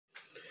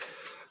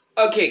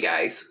Okay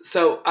guys,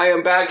 so I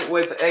am back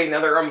with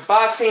another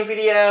unboxing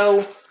video.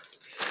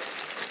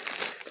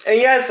 And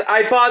yes,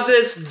 I bought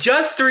this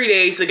just 3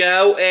 days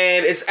ago,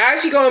 and it's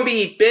actually going to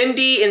be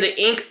Bendy and the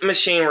ink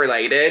machine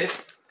related.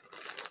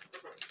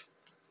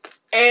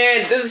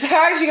 And this is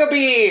actually going to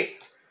be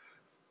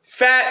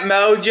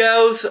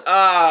PhatMojo's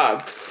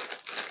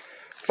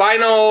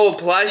final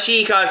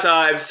plushie, because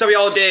if some of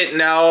y'all didn't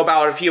know,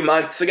 about a few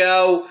months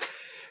ago,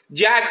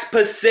 Jack's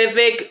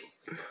Pacific,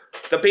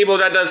 the people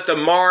that does the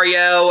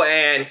Mario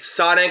and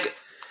Sonic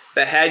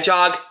the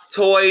Hedgehog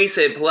toys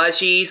and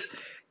plushies,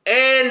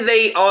 and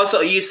they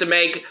also used to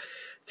make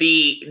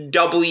the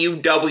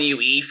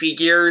WWE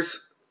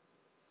figures,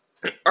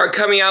 are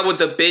coming out with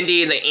the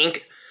Bendy and the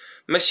ink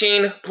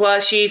machine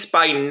plushies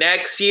by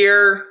next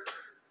year.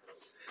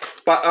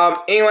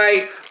 But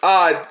anyway,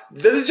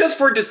 this is just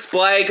for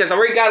display because I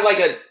already got like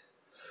a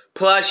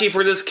plushie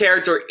for this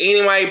character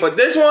anyway. But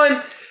this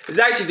one is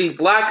actually the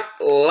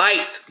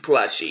Blacklight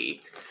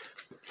plushie.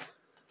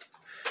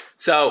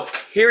 So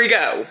here we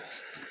go.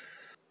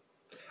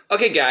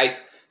 Okay,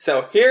 guys.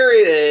 So here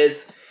it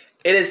is.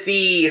 It is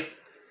the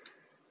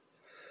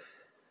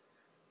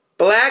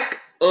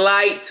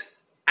Blacklight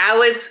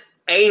Alice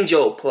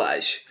Angel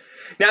plush.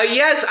 Now,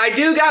 yes, I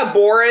do got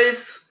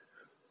Boris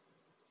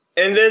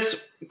in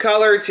this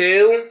color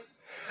too.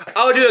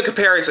 I'll do a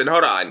comparison.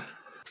 Hold on.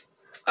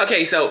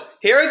 Okay, so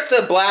here is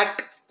the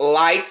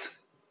Blacklight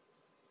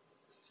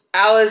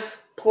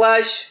Alice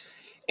plush,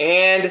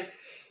 and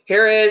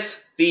here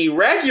is the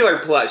regular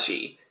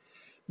plushie.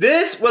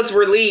 This was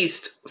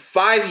released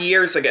 5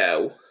 years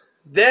ago.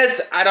 This,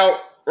 I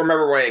don't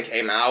remember when it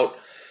came out,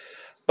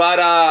 but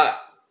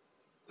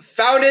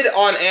found it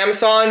on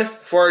Amazon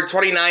for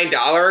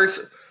 $29,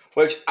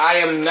 which I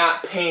am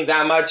not paying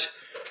that much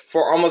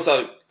for almost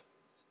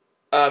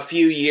a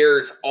few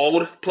years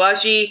old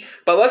plushie.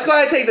 But let's go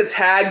ahead and take the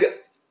tag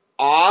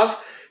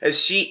off, as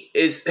she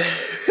is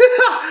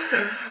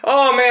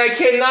oh man, I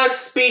cannot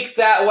speak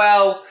that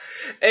well,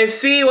 and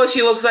see what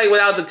she looks like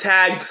without the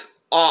tags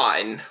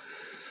on.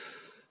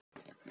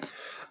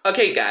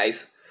 Okay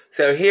guys,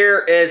 so here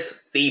is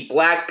the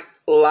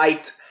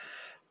Blacklight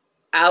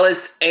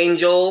Alice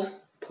Angel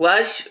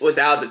plush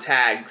without the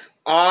tags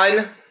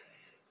on.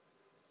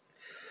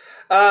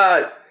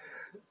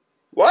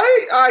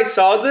 Why I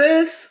saw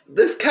this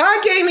kind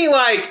of gave me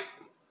like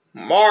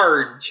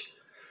Marge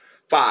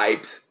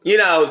vibes. You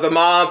know, the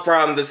mom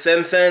from The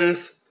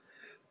Simpsons.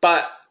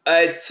 But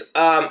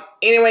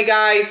anyway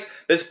guys,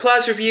 this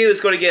plush review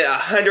is going to get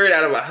 100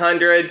 out of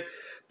 100.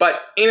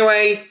 But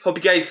anyway, hope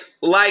you guys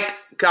like,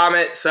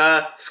 comment,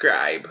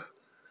 subscribe.